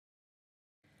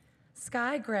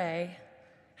Sky Gray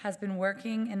has been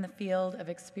working in the field of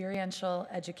experiential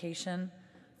education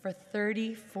for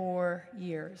 34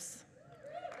 years.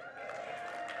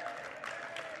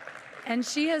 And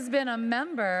she has been a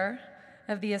member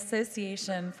of the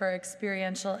Association for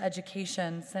Experiential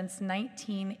Education since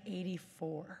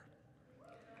 1984.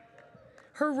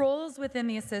 Her roles within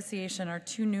the association are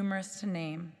too numerous to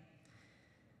name,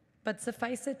 but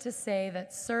suffice it to say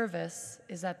that service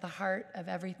is at the heart of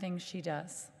everything she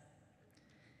does.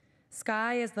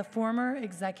 Sky is the former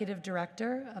executive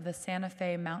director of the Santa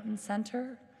Fe Mountain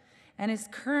Center and is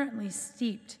currently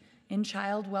steeped in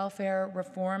child welfare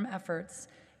reform efforts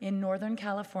in Northern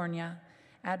California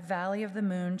at Valley of the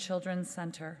Moon Children's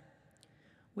Center,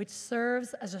 which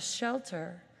serves as a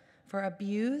shelter for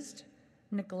abused,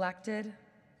 neglected,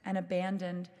 and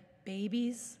abandoned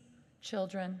babies,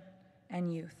 children,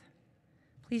 and youth.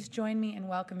 Please join me in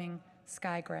welcoming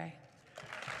Sky Gray.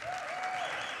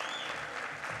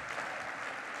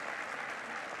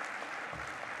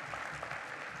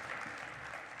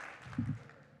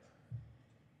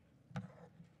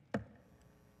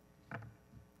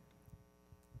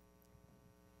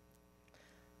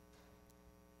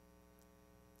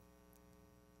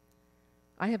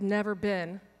 I have never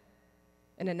been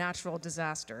in a natural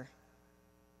disaster.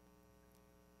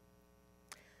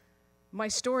 My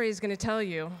story is going to tell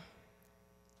you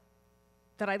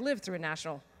that I lived through a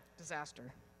natural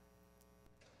disaster.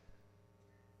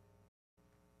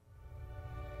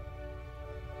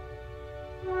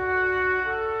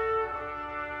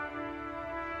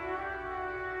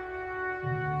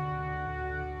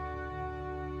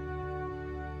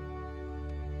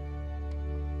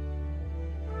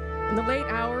 In the late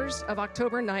hours of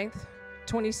October 9th,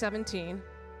 2017,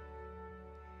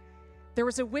 there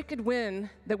was a wicked wind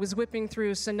that was whipping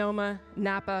through Sonoma,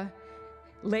 Napa,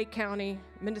 Lake County,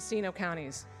 Mendocino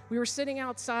counties. We were sitting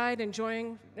outside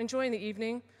enjoying the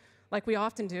evening, like we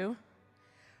often do,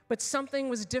 but something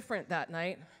was different that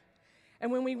night. And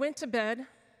when we went to bed,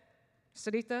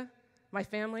 Sarita, my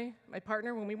family, my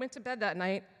partner, when we went to bed that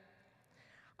night,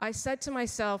 I said to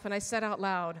myself, and I said out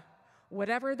loud,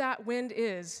 whatever that wind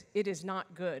is, it is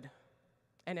not good.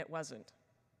 And it wasn't.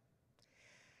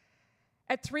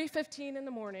 At 3:15 in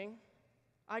the morning,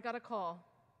 I got a call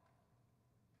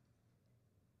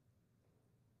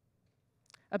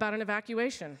about an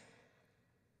evacuation.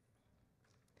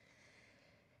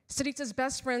 Sarita's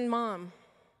best friend, Mom,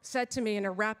 said to me in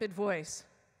a rapid voice,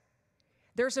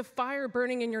 "There's a fire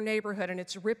burning in your neighborhood and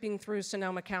it's ripping through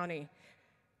Sonoma County.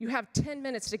 You have 10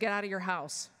 minutes to get out of your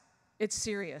house. It's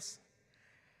serious."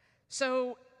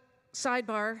 So,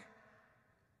 sidebar,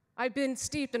 I've been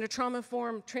steeped in a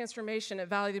trauma-informed transformation at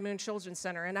Valley of the Moon Children's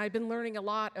Center, and I've been learning a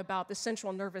lot about the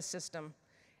central nervous system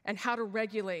and how to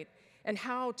regulate and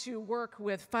how to work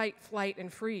with fight, flight,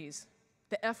 and freeze,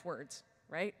 the F words,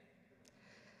 right?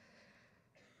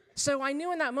 So I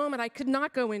knew in that moment I could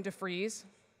not go into freeze.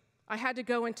 I had to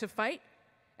go into fight,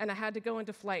 and I had to go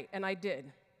into flight, and I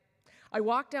did. I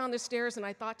walked down the stairs, and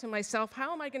I thought to myself,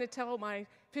 how am I going to tell my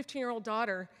 15-year-old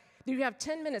daughter that you have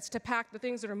 10 minutes to pack the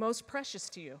things that are most precious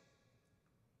to you?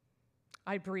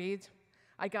 I breathed.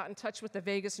 I got in touch with the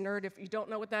vagus nerve. If you don't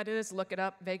know what that is, look it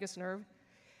up, vagus nerve.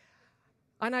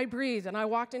 And I breathed, and I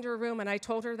walked into her room, and I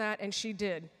told her that, and she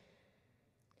did.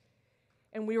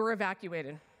 And we were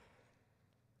evacuated.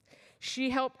 She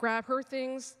helped grab her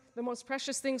things, the most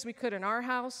precious things we could in our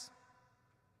house,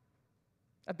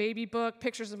 a baby book,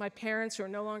 pictures of my parents who are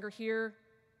no longer here,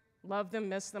 love them,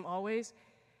 miss them always.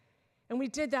 And we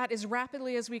did that as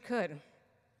rapidly as we could.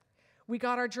 We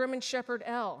got our German Shepherd,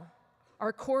 Elle,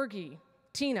 our Corgi,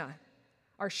 Tina,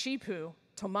 our Shih-Tzu,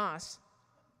 Tomas,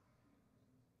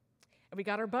 and we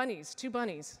got our bunnies, 2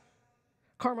 bunnies,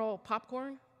 caramel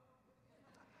popcorn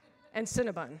and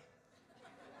Cinnabon.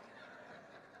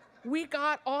 We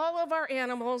got all of our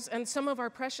animals and some of our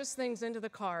precious things into the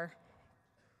car.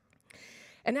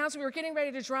 And as we were getting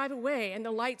ready to drive away, and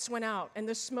the lights went out, and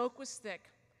the smoke was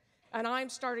thick, and I'm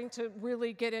starting to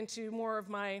really get into more of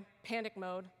my panic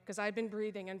mode because I've been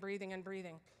breathing and breathing and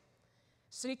breathing.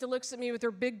 Sarita looks at me with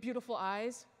her big, beautiful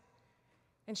eyes,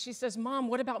 and she says, "Mom,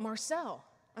 what about Marcel?"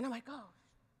 And I'm like, "Oh,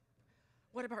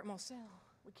 what about Marcel?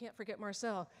 We can't forget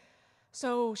Marcel."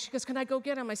 So she goes, "Can I go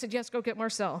get him?" I said, "Yes, go get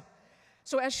Marcel."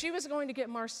 So as she was going to get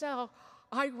Marcel,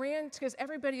 I ran because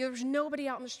there was nobody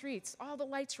out in the streets. All the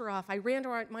lights were off. I ran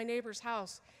to my neighbor's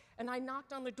house, and I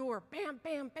knocked on the door, bam,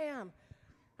 bam, bam.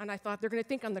 And I thought, they're going to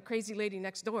think I'm the crazy lady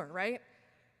next door, right?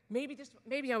 Maybe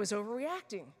I was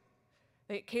overreacting.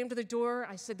 They came to the door.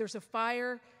 I said, "There's a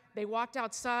fire." They walked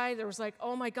outside. There was like,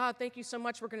 "Oh my God, thank you so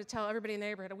much. We're going to tell everybody in the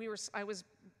neighborhood." I was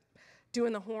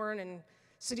doing the horn and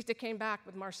Sarita came back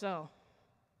with Marcel.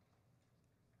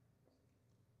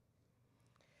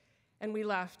 And we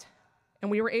left. And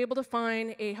we were able to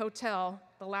find a hotel,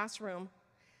 the last room,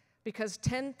 because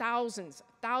thousands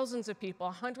of people,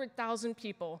 100,000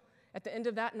 people at the end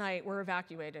of that night were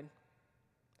evacuated.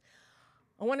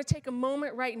 I want to take a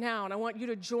moment right now, and I want you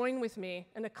to join with me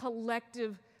in a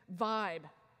collective vibe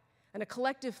and a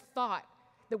collective thought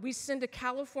that we send to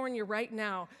California right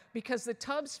now, because the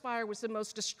Tubbs fire was the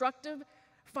most destructive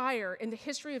fire in the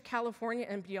history of California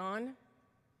and beyond,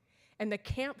 and the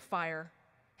Camp Fire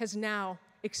has now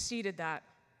exceeded that.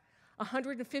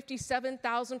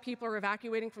 157,000 people are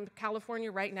evacuating from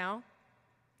California right now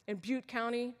in Butte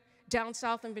County, down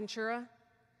south in Ventura.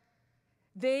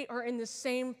 They are in the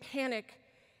same panic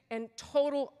and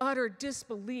total, utter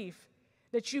disbelief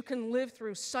that you can live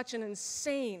through such an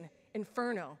insane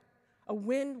inferno, a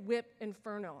wind-whipped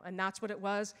inferno, and that's what it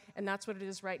was, and that's what it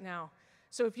is right now.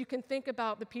 So if you can think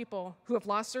about the people who have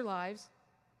lost their lives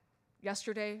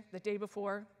yesterday, the day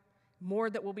before, more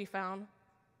that will be found.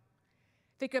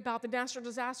 Think about the natural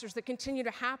disasters that continue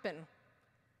to happen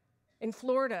in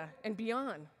Florida and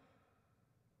beyond.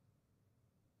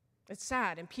 It's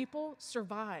sad, and people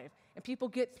survive, and people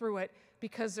get through it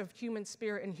because of human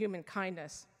spirit and human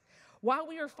kindness. While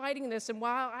we were fighting this and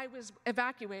while I was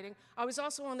evacuating, I was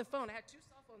also on the phone. I had 2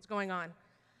 cell phones going on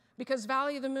because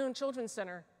Valley of the Moon Children's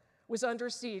Center was under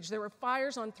siege. There were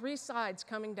fires on 3 sides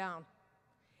coming down,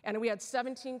 and we had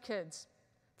 17 kids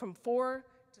from 4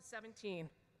 to 17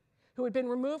 who had been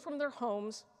removed from their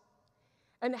homes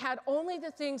and had only the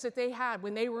things that they had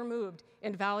when they were moved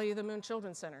in Valley of the Moon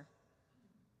Children's Center.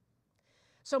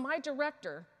 So my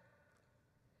director,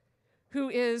 who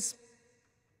is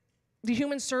the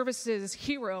human services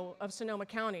hero of Sonoma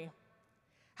County,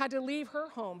 had to leave her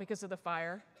home because of the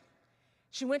fire.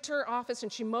 She went to her office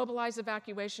and she mobilized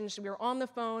evacuations. We were on the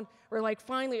phone. We're like,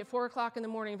 finally, at 4 o'clock in the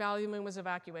morning, Valley of the Moon was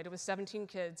evacuated with 17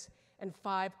 kids and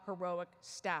 5 heroic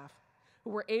staff who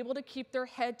were able to keep their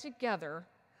head together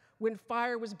when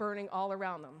fire was burning all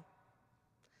around them.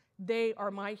 They are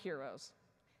my heroes.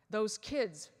 Those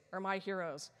kids are my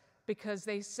heroes because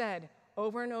they said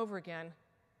over and over again,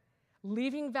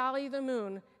 leaving Valley of the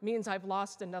Moon means I've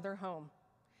lost another home.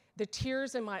 The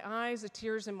tears in my eyes, the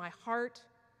tears in my heart,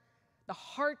 the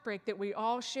heartbreak that we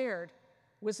all shared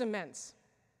was immense.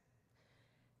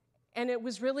 And it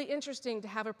was really interesting to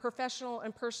have a professional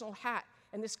and personal hat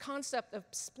and this concept of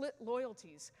split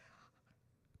loyalties.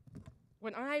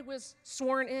 When I was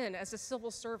sworn in as a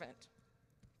civil servant,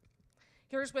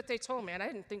 here's what they told me, and I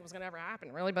didn't think it was going to ever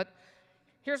happen, really, but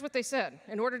here's what they said.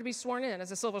 In order to be sworn in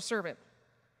as a civil servant,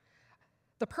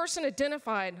 the person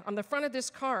identified on the front of this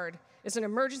card is an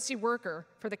emergency worker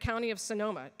for the county of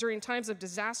Sonoma during times of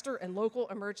disaster and local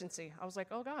emergency. I was like,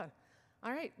 oh God,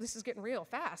 all right, this is getting real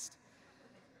fast.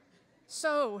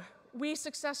 So we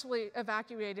successfully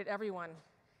evacuated everyone,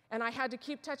 and I had to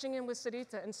keep touching in with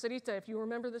Sarita. And Sarita, if you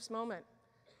remember this moment,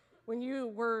 when you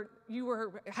were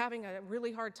having a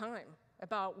really hard time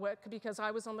about what, because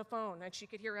I was on the phone and she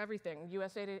could hear everything.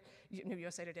 USAA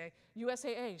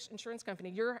insurance company,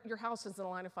 your house is in the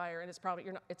line of fire and it's probably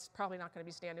not going to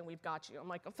be standing. We've got you. I'm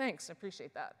like, oh, thanks, I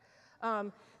appreciate that.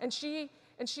 And she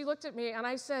looked at me and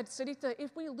I said, Sarita,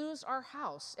 if we lose our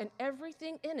house and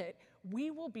everything in it,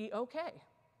 we will be okay.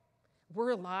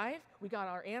 We're alive. We got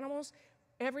our animals.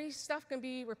 Every stuff can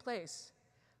be replaced.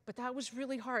 But that was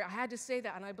really hard. I had to say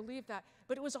that, and I believe that.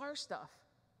 But it was our stuff,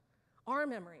 our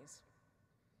memories.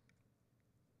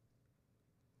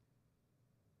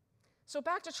 So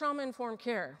back to trauma-informed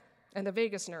care and the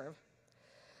vagus nerve.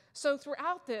 So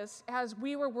throughout this, as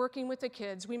we were working with the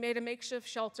kids, we made a makeshift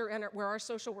shelter where our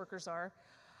social workers are.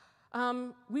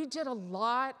 We did a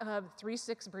lot of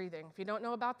 3-6 breathing. If you don't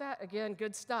know about that, again,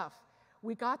 good stuff.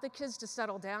 We got the kids to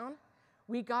settle down.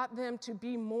 We got them to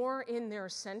be more in their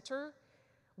center.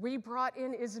 We brought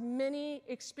in as many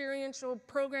experiential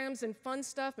programs and fun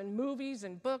stuff and movies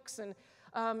and books. And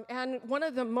one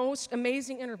of the most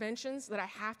amazing interventions that I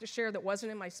have to share that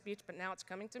wasn't in my speech, but now it's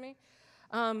coming to me,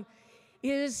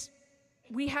 is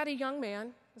we had a young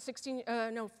man,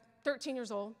 13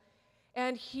 years old,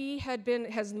 and he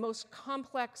has the most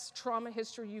complex trauma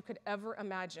history you could ever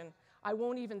imagine. I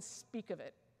won't even speak of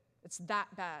it. It's that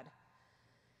bad.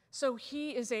 So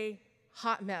he is a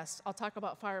hot mess. I'll talk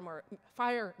about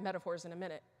fire metaphors in a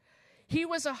minute. He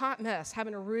was a hot mess,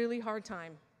 having a really hard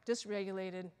time,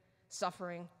 dysregulated,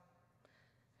 suffering,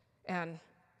 and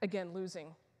again, losing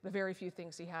the very few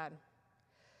things he had.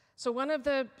 So one of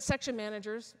the section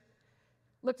managers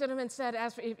looked at him and said,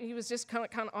 as he was just kind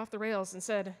of off the rails, and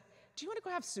said, do you want to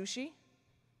go have sushi? He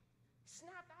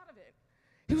snapped out of it.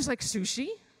 He was like, sushi?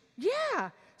 Yeah.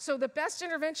 So the best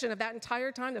intervention of that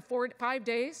entire time, the 5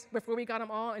 days before we got them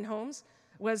all in homes,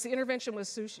 was the intervention was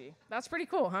sushi. That's pretty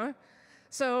cool, huh?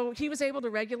 So he was able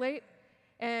to regulate,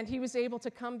 and he was able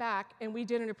to come back, and we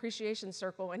did an appreciation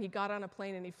circle, and he got on a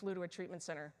plane and he flew to a treatment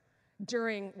center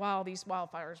while these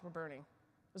wildfires were burning.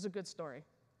 It was a good story.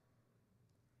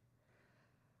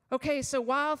 Okay, so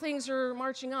while things are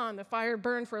marching on, the fire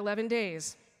burned for 11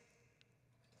 days.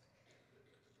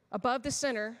 Above the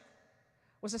center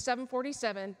was a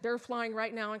 747. They're flying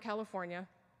right now in California,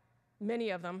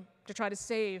 many of them, to try to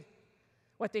save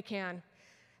what they can.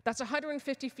 That's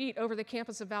 150 feet over the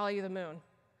campus of Valley of the Moon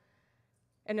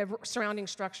and the surrounding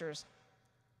structures.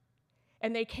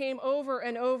 And they came over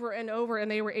and over and over,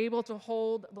 and they were able to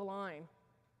hold the line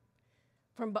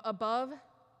from above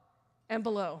and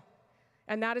below.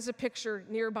 And that is a picture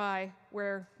nearby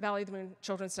where Valley of the Moon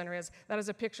Children's Center is. That is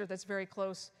a picture that's very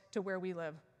close to where we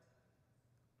live.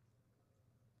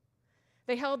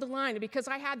 They held the line, and because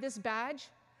I had this badge,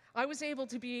 I was able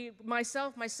to be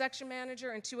myself, my section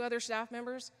manager, and 2 other staff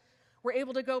members were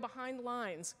able to go behind the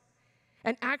lines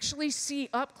and actually see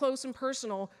up close and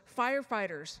personal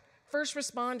firefighters, first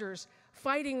responders,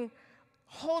 fighting,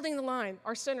 holding the line.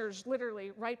 Our center's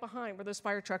literally right behind where those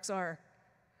fire trucks are.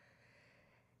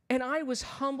 And I was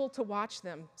humbled to watch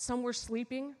them. Some were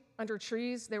sleeping under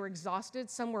trees. They were exhausted.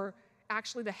 Some were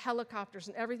actually the helicopters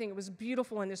and everything. It was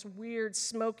beautiful in this weird,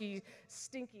 smoky,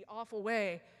 stinky, awful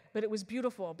way. But it was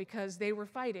beautiful because they were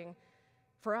fighting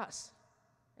for us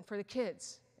and for the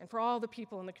kids and for all the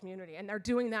people in the community. And they're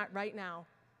doing that right now.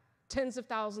 Tens of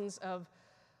thousands of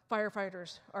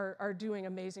firefighters are doing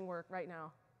amazing work right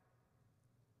now.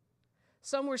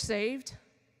 Some were saved.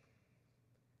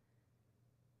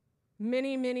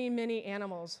 Many, many, many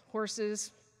animals,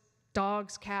 horses,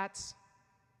 dogs, cats,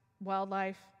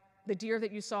 wildlife. The deer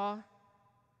that you saw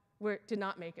did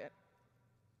not make it.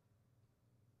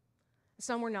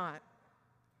 Some were not.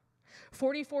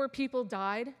 44 people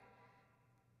died,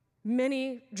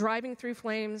 many driving through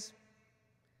flames,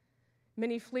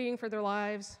 many fleeing for their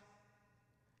lives.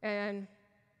 And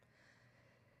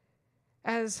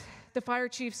as the fire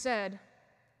chief said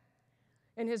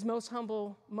in his most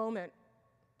humble moment,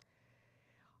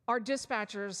 our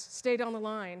dispatchers stayed on the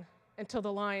line until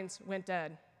the lines went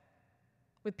dead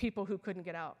with people who couldn't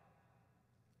get out.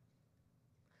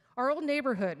 Our old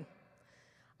neighborhood,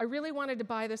 I really wanted to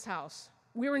buy this house.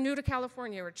 We were new to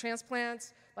California. We're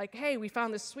transplants. Like, hey, we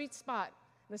found this sweet spot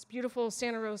in this beautiful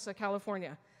Santa Rosa,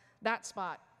 California. That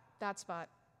spot.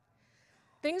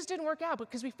 Things didn't work out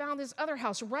because we found this other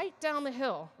house right down the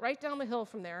hill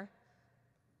from there,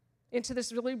 into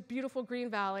this really beautiful green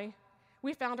valley.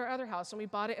 We found our other house, and we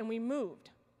bought it, and we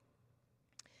moved.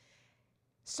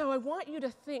 So I want you to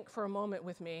think for a moment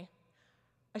with me,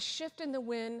 a shift in the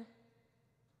wind,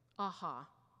 aha.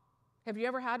 Have you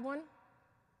ever had one?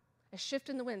 A shift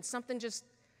in the wind, something just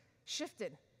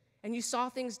shifted, and you saw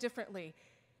things differently.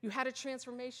 You had a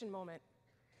transformation moment.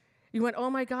 You went, oh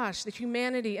my gosh, the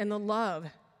humanity and the love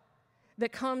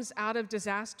that comes out of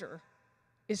disaster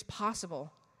is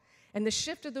possible. And the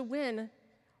shift of the wind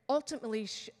ultimately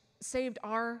saved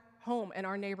our home and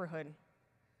our neighborhood.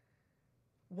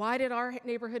 Why did our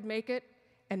neighborhood make it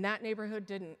and that neighborhood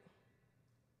didn't?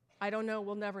 I don't know,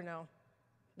 we'll never know.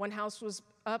 One house was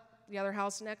up, the other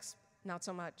house next, not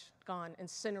so much, gone,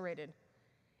 incinerated.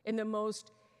 In the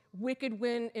most wicked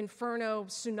wind, inferno,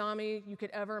 tsunami you could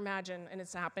ever imagine, and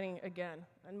it's happening again.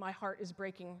 And my heart is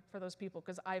breaking for those people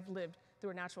because I've lived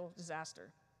through a natural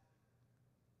disaster.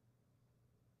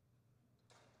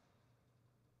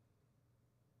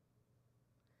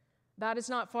 That is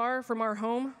not far from our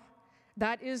home.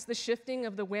 That is the shifting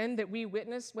of the wind that we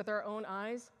witnessed with our own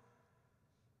eyes.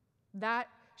 That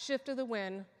shift of the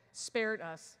wind spared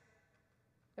us,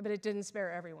 but it didn't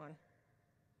spare everyone.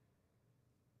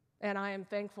 And I am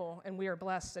thankful, and we are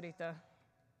blessed, Sarita.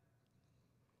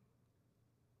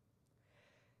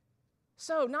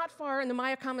 So, not far in the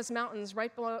Mayacamas Mountains,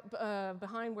 right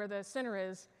behind where the center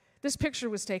is, this picture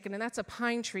was taken, and that's a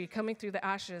pine tree coming through the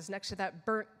ashes next to that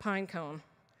burnt pine cone.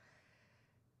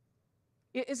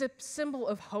 It is a symbol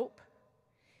of hope.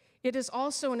 It is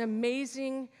also an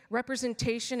amazing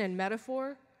representation and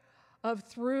metaphor of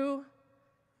through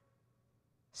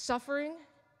suffering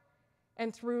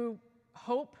and through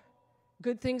hope,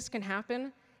 good things can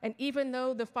happen. And even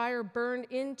though the fire burned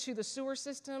into the sewer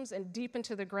systems and deep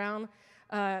into the ground,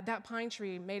 that pine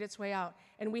tree made its way out.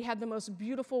 And we had the most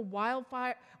beautiful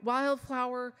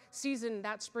wildflower season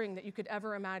that spring that you could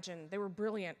ever imagine. They were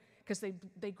brilliant because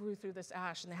they grew through this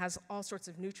ash, and it has all sorts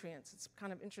of nutrients. It's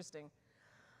kind of interesting.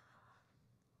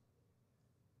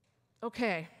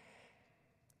 Okay.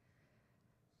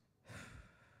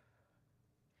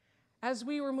 As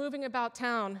we were moving about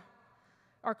town,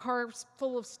 our car's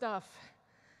full of stuff,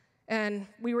 and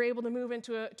we were able to move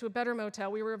into a better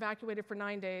motel. We were evacuated for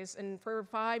 9 days, and for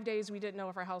 5 days, we didn't know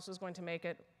if our house was going to make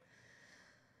it.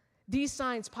 These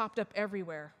signs popped up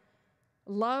everywhere.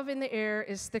 Love in the air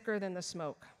is thicker than the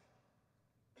smoke.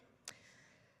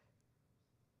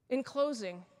 In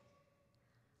closing,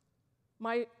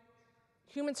 my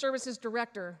human services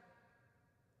director,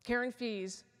 Karen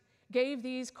Fees, gave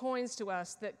these coins to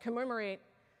us that commemorate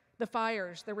the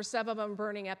fires. There were 7 of them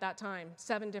burning at that time,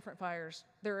 7 different fires.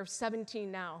 There are 17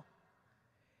 now.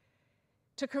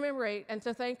 To commemorate and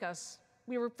to thank us,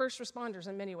 we were first responders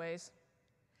in many ways.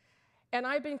 And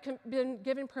I've been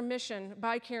given permission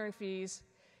by Karen Fees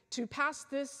to pass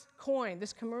this coin,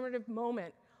 this commemorative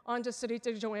moment, on to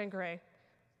Sarita Joanne Gray.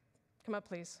 Come up,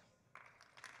 please.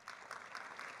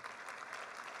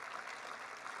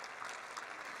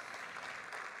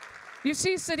 You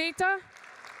see, Sarita?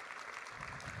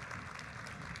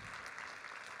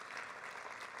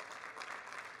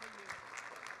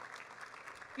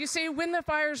 You see, when the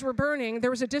fires were burning,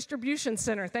 there was a distribution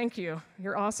center. Thank you.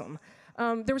 You're awesome.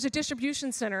 There was a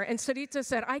distribution center, and Sarita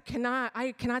said, I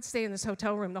cannot stay in this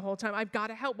hotel room the whole time. I've got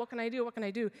to help. What can I do? What can I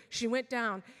do? She went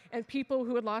down, and people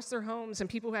who had lost their homes and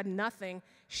people who had nothing,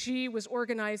 she was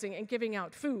organizing and giving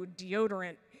out food,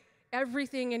 deodorant,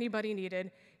 everything anybody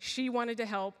needed. She wanted to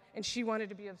help, and she wanted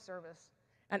to be of service.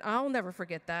 And I'll never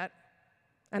forget that.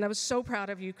 And I was so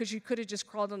proud of you, because you could have just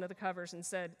crawled under the covers and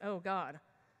said, oh, God,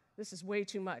 this is way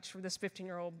too much for this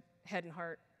 15-year-old head and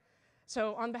heart.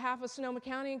 So on behalf of Sonoma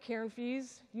County and Karen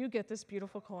Fees, you get this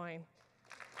beautiful coin.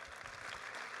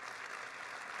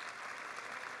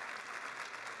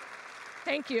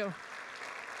 Thank you.